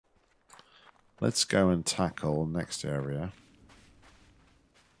Let's go and tackle next area.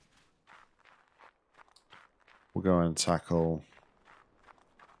 We'll go and tackle...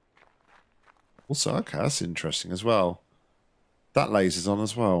 Also, okay, that's interesting as well. That laser's on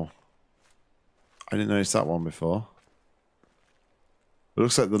as well. I didn't notice that one before. It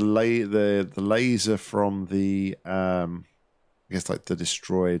looks like the laser from the I guess like the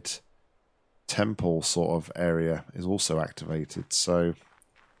destroyed temple sort of area is also activated. So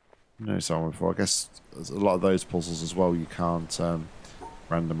I noticed that one before. I guess there's a lot of those puzzles as well you can't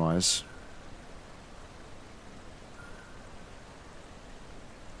randomize.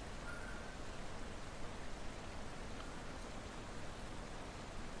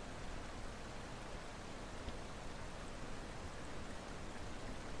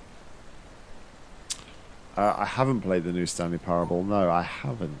 I haven't played the new Stanley Parable. No, I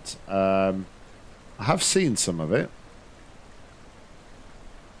haven't. I have seen some of it,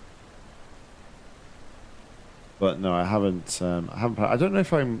 but no, I haven't. I haven't. I don't know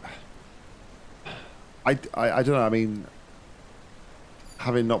if I'm. I don't know. I mean,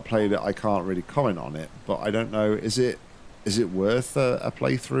 having not played it, I can't really comment on it. But I don't know. Is it worth a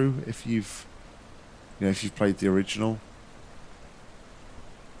playthrough if you've if you've played the original?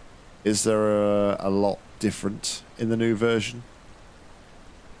 Is there a lot different in the new version?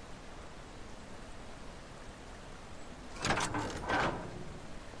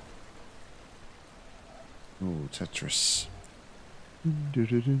 Oh, Tetris.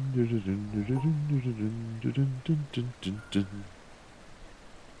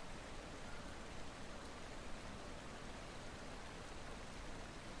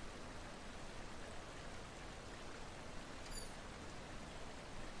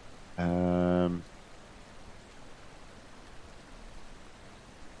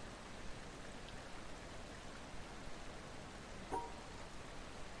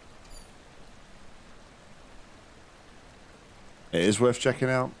 It is worth checking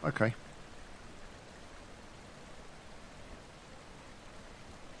out. Okay.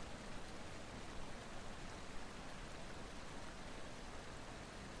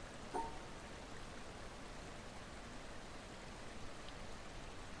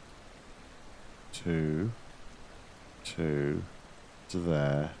 Two to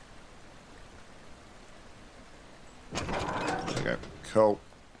there. There we go. Cool.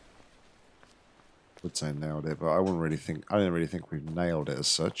 Would say nailed it, but I didn't really think we nailed it as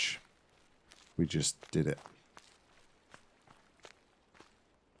such. We just did it.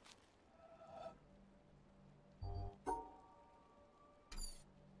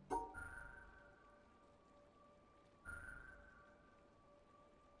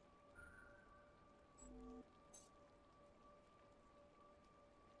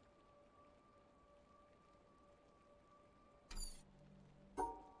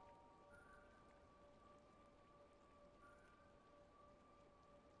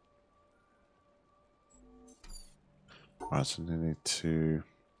 Right, so I need to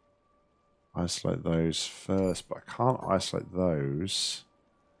isolate those first, but I can't isolate those.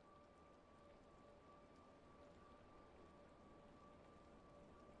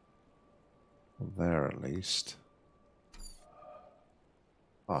 There at least.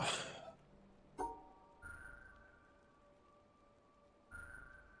 Ah.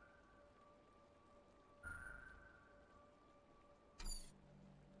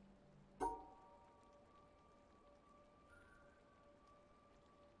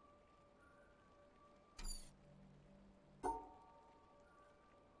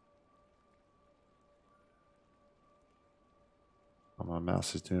 Oh, my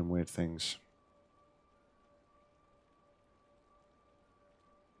mouse is doing weird things.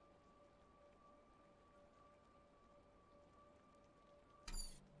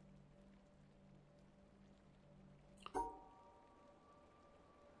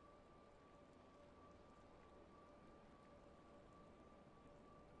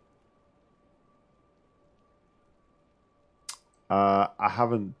 I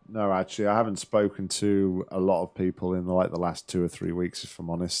haven't. No, actually, I haven't spoken to a lot of people in the last 2 or 3 weeks, if I'm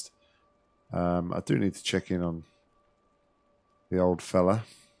honest. I do need to check in on the old fella.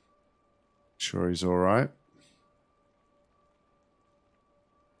 Sure, he's all right.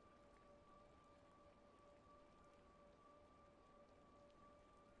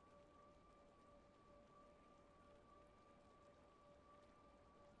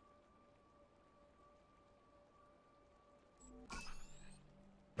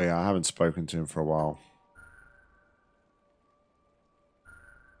 But yeah, I haven't spoken to him for a while.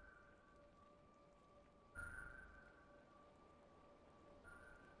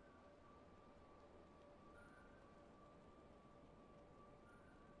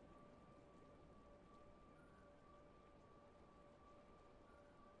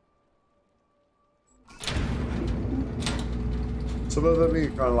 Some of them you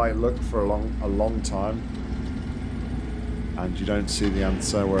kind of like look for a long time, and you don't see the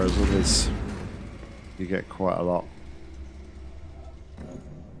answer, whereas others you get quite a lot.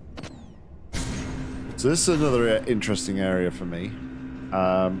 So this is another interesting area for me.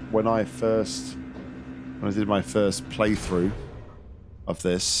 When I did my first playthrough of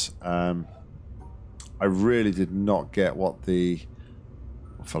this, I really did not get what the,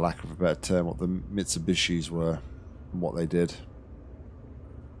 for lack of a better term, what the Mitsubishis were and what they did.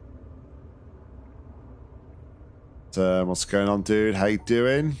 What's going on, dude? How you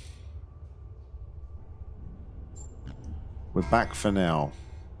doing? We're back for now,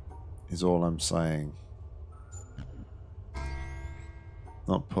 is all I'm saying.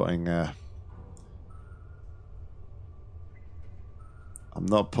 Not putting I'm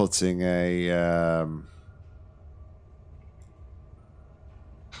not putting a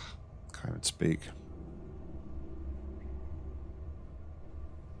can't even speak.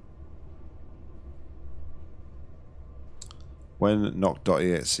 When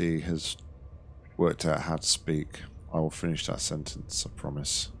Nock.exe has worked out how to speak, I will finish that sentence, I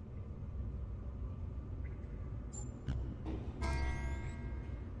promise.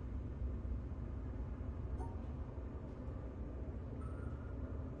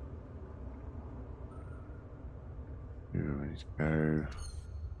 Ready to go.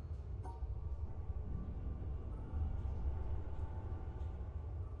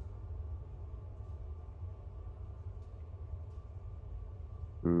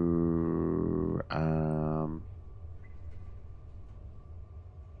 Ooh,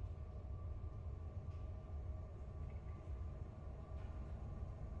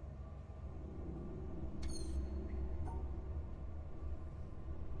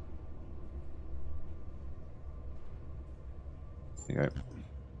 there you go.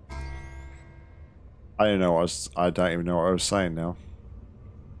 I don't know what I don't even know what I was saying now.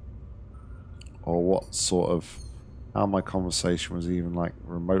 Or what sort of, how my conversation was even like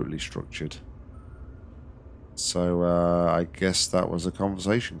remotely structured. So I guess that was a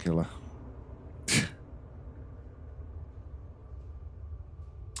conversation killer.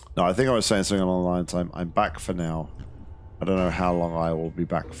 No, I think I was saying something along the lines, I'm back for now. I don't know how long I will be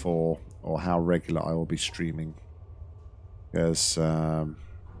back for, or how regular I will be streaming. Because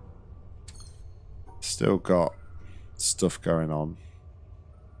still got stuff going on,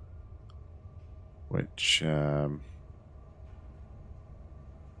 which kind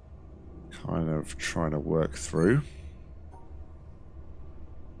of trying to work through.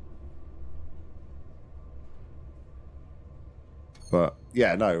 But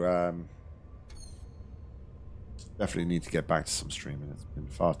yeah, no, definitely need to get back to some streaming. It's been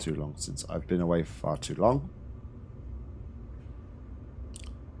far too long since I've been away for far too long.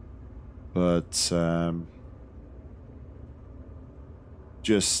 But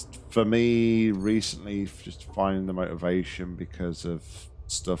just for me recently, just finding the motivation because of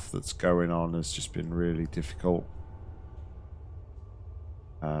stuff that's going on has just been really difficult.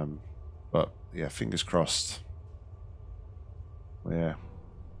 But yeah, fingers crossed. We're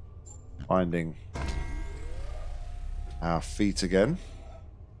finding our feet again.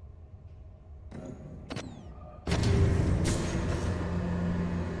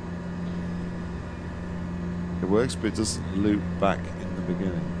 It works, but it doesn't loop back in the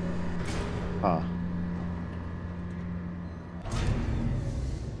beginning. Ah.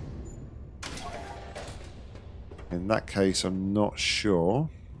 In that case, I'm not sure.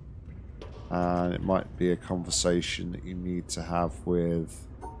 And it might be a conversation that you need to have with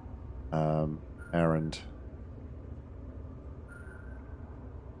Errand.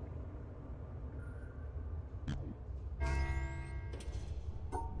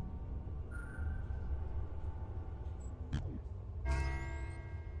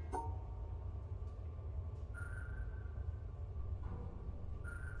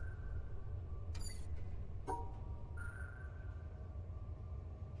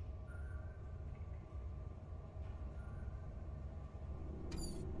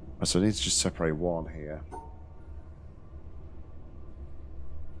 So I need to just separate one here.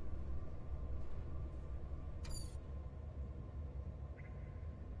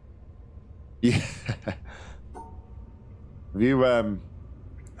 Yeah.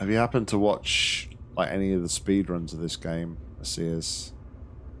 Have you happened to watch like any of the speedruns of this game, Sears?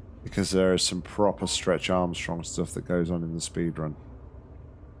 Because there is some proper Stretch Armstrong stuff that goes on in the speedrun.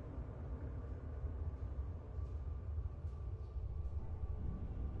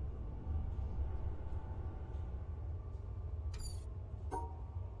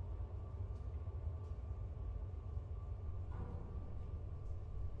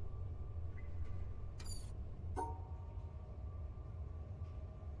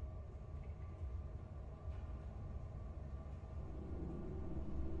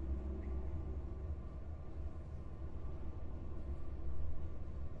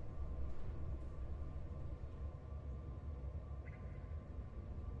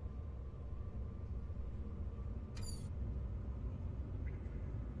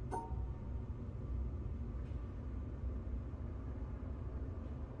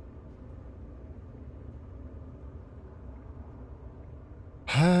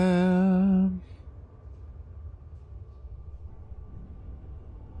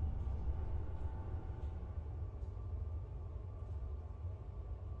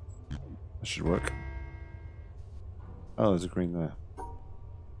 That should work. Oh, there's a green there.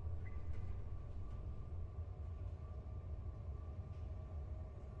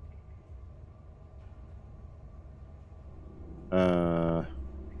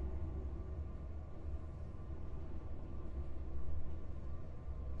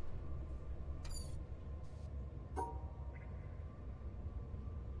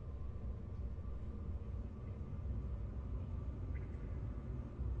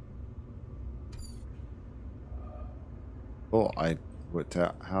 Thought I worked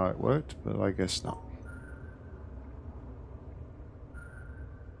out how it worked, but I guess not.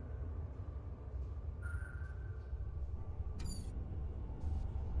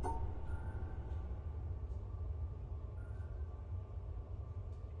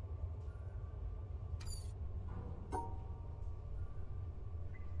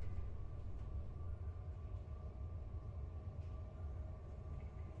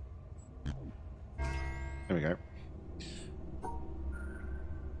 There we go.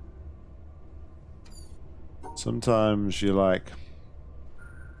 Sometimes you like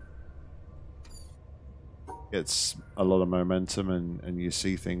gets a lot of momentum and you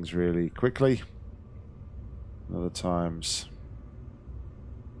see things really quickly. Other times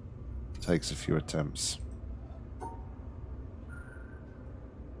it takes a few attempts.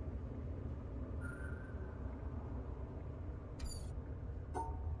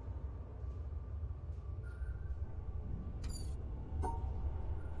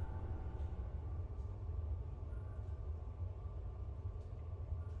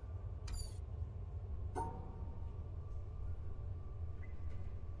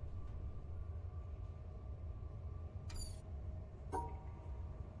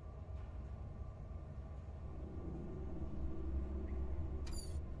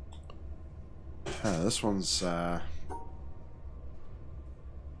 This one's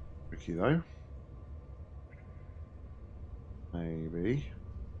tricky though. Maybe.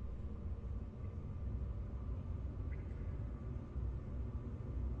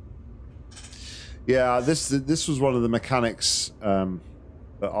 Yeah, this was one of the mechanics that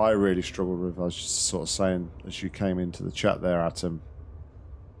I really struggled with. I was just sort of saying as you came into the chat there, Atom.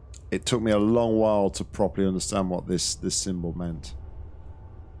 It took me a long while to properly understand what this symbol meant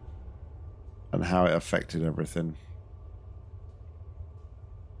and how it affected everything.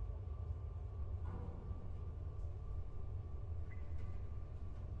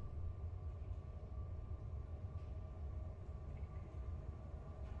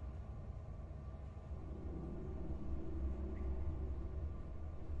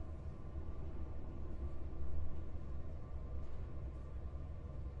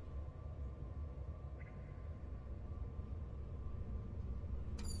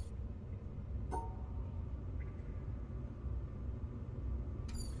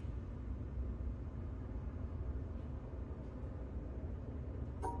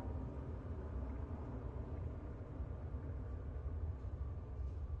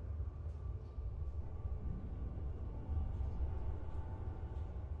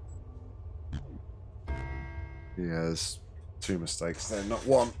 Yeah, there's two mistakes there, not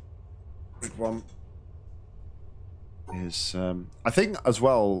one. Big one is I think as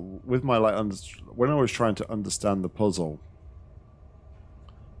well with my when I was trying to understand the puzzle,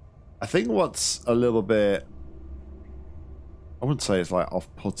 I think what's a little bit, I wouldn't say it's like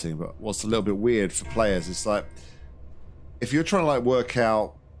off-putting, but what's a little bit weird for players is like if you're trying to like work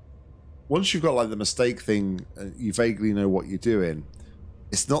out, once you've got like the mistake thing, you vaguely know what you're doing.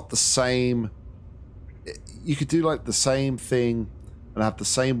 It's not the same. You could do like the same thing and have the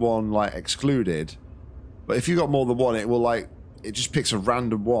same one like excluded, but if you got more than one, it will like it just picks a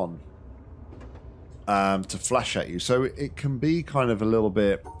random one to flash at you. So it can be kind of a little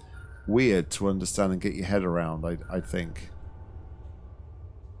bit weird to understand and get your head around. I think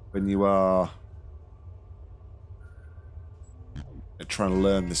when you are trying to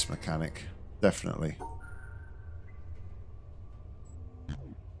learn this mechanic, definitely.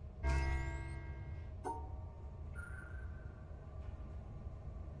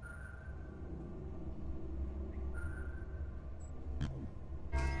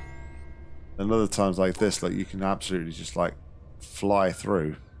 And other times like this, like you can absolutely just like fly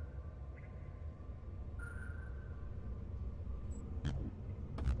through.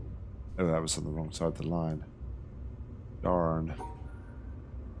 Oh, that was on the wrong side of the line. Darn.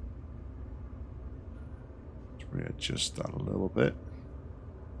 Let's readjust that a little bit.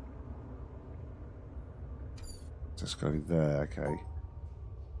 Just go there, okay.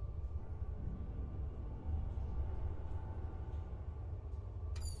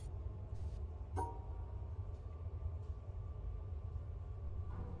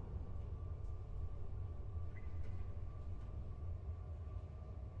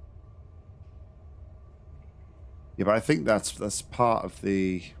 Yeah, but I think that's part of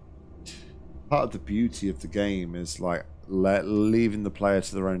the beauty of the game is like leaving the player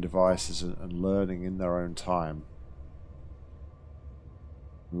to their own devices and learning in their own time.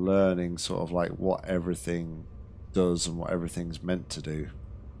 Learning sort of like what everything does and what everything's meant to do.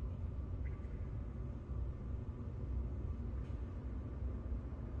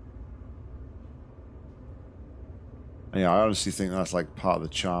 And yeah, I honestly think that's like part of the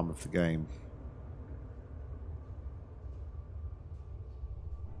charm of the game.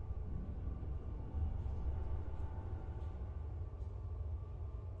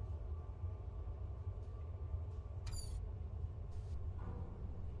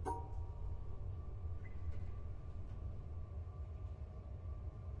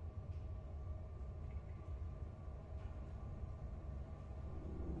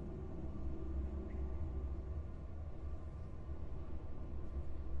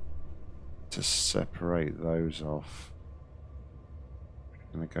 To separate those off,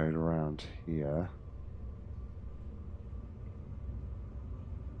 I'm going to go around here.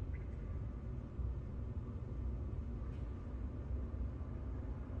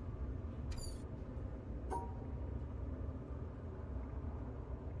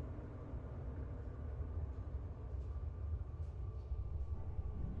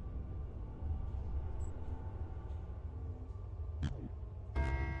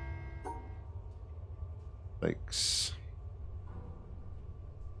 Thanks.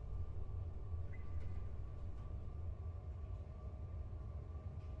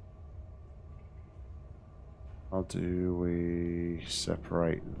 How do we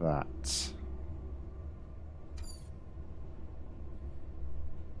separate that?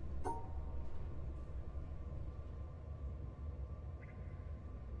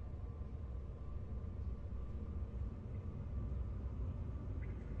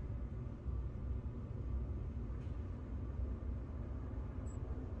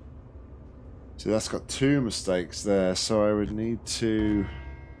 So that's got 2 mistakes there, so I would need to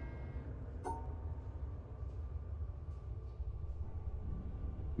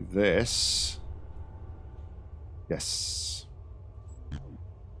do this. Yes.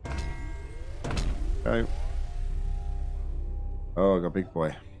 Okay. Oh, I got big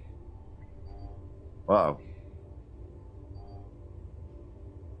boy. Wow.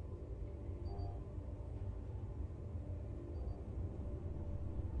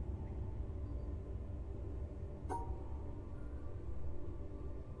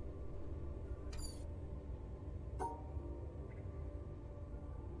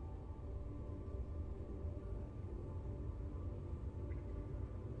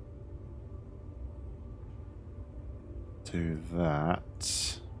 Do that.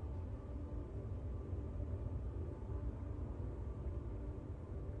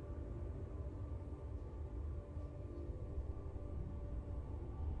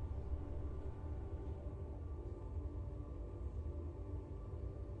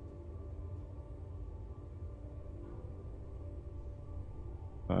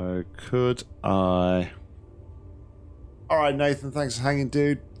 Could I? All right, Nathan, thanks for hanging,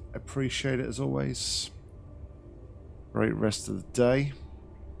 dude. Appreciate it as always. Great rest of the day.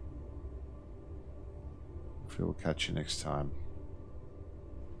 Hopefully we'll catch you next time.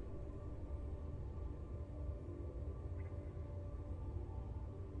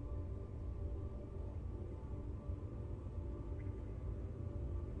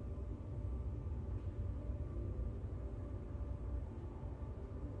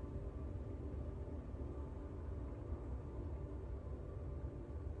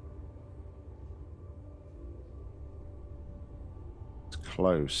 It's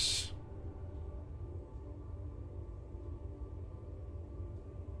close.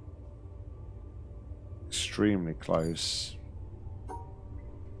 Extremely close.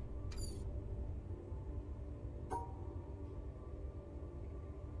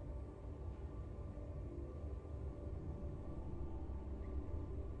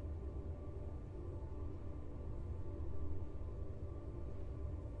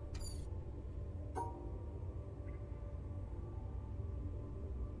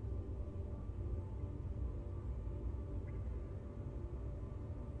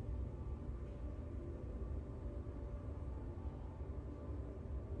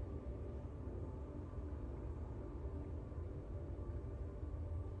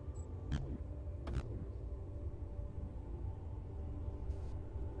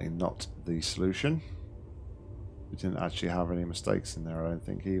 Not the solution. We didn't actually have any mistakes in there, I don't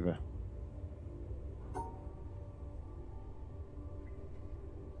think, either.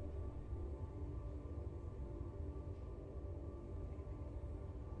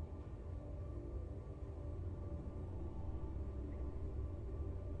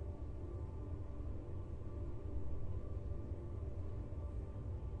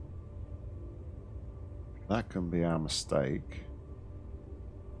 That can be our mistake.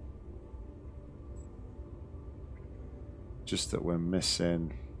 Just that we're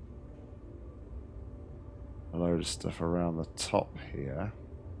missing a load of stuff around the top here.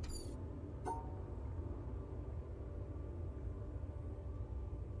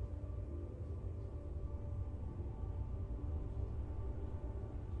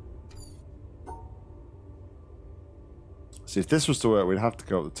 See, if this was to work, we'd have to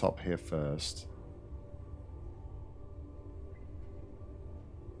go up the top here first.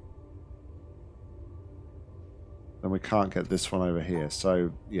 Then we can't get this one over here.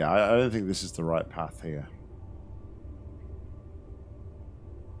 So, yeah, I don't think this is the right path here.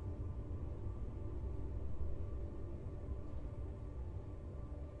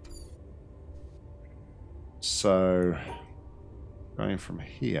 So, going from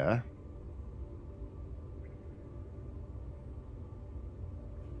here...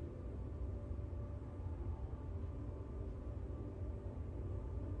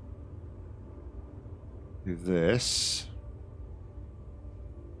 do this,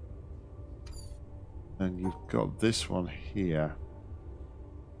 and you've got this one here.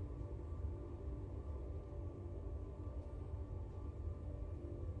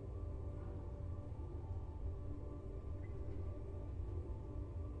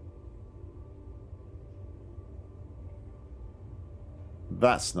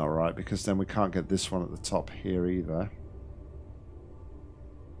 That's not right, because then we can't get this one at the top here either.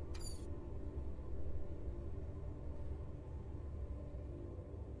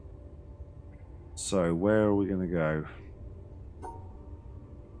 So, where are we going to go?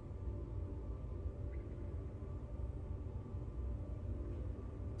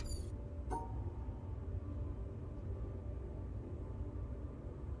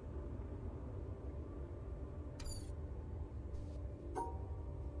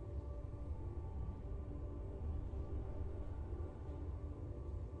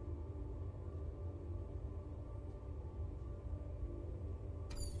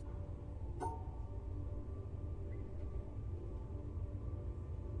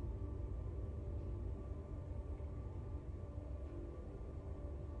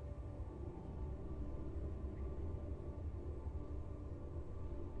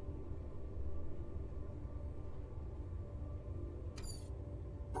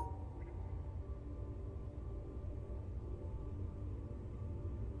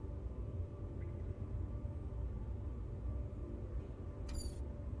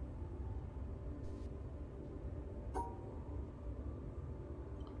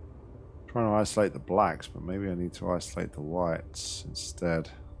 Trying to isolate the blacks, but maybe I need to isolate the whites instead.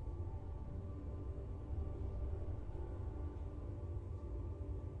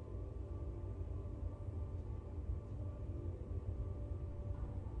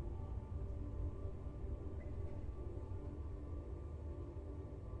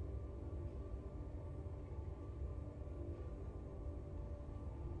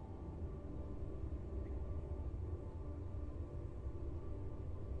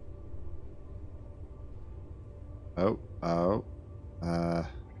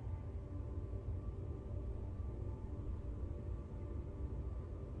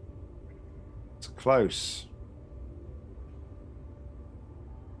 It's close.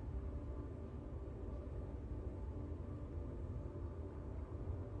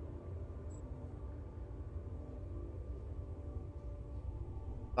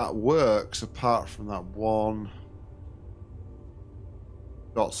 That works apart from that one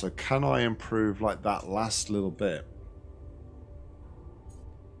dot. So can I improve like that last little bit?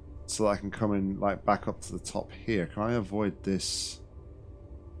 So that I can come in like back up to the top here. Can I avoid this?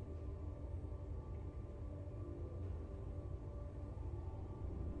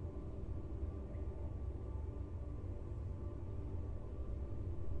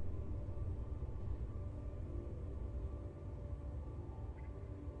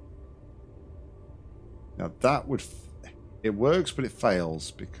 Now that would... it works, but it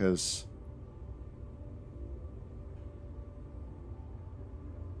fails because...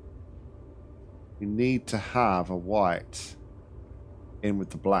 you need to have a white in with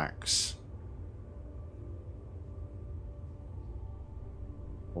the blacks.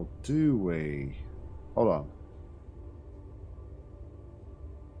 Or do we? Hold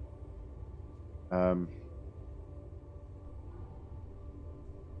on.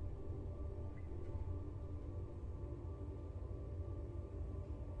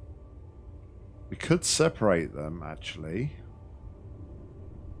 We could separate them, actually.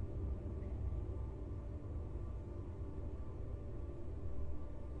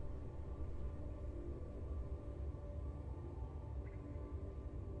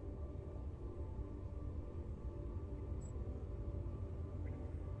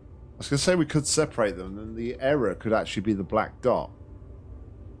 was going to say we could separate them, and the error could actually be the black dot.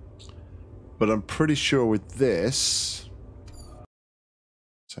 But I'm pretty sure with this...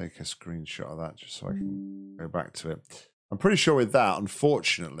 Take a screenshot of that just so I can go back to it. I'm pretty sure with that,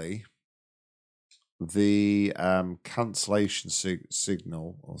 unfortunately, the cancellation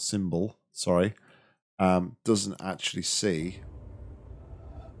signal or symbol, sorry, doesn't actually see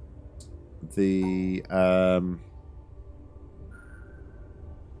the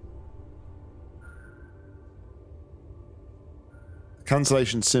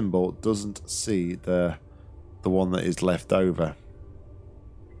cancellation symbol doesn't see the one that is left over.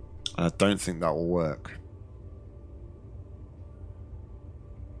 And I don't think that will work.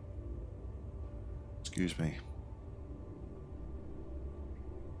 Excuse me.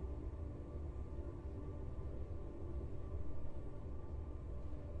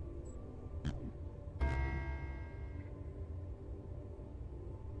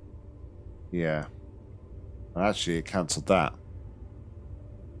 Yeah. Actually, it cancelled that.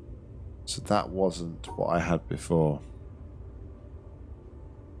 So that wasn't what I had before.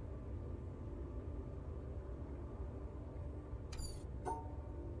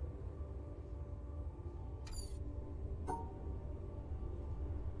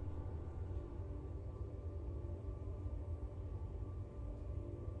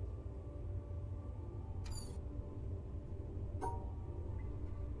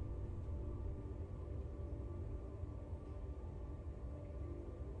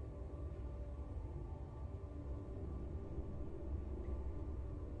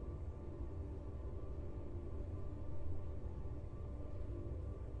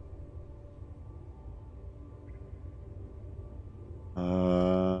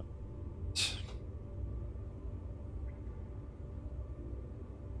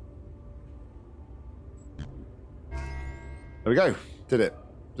 There we go. Did it.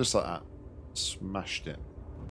 Just like that. Smashed it.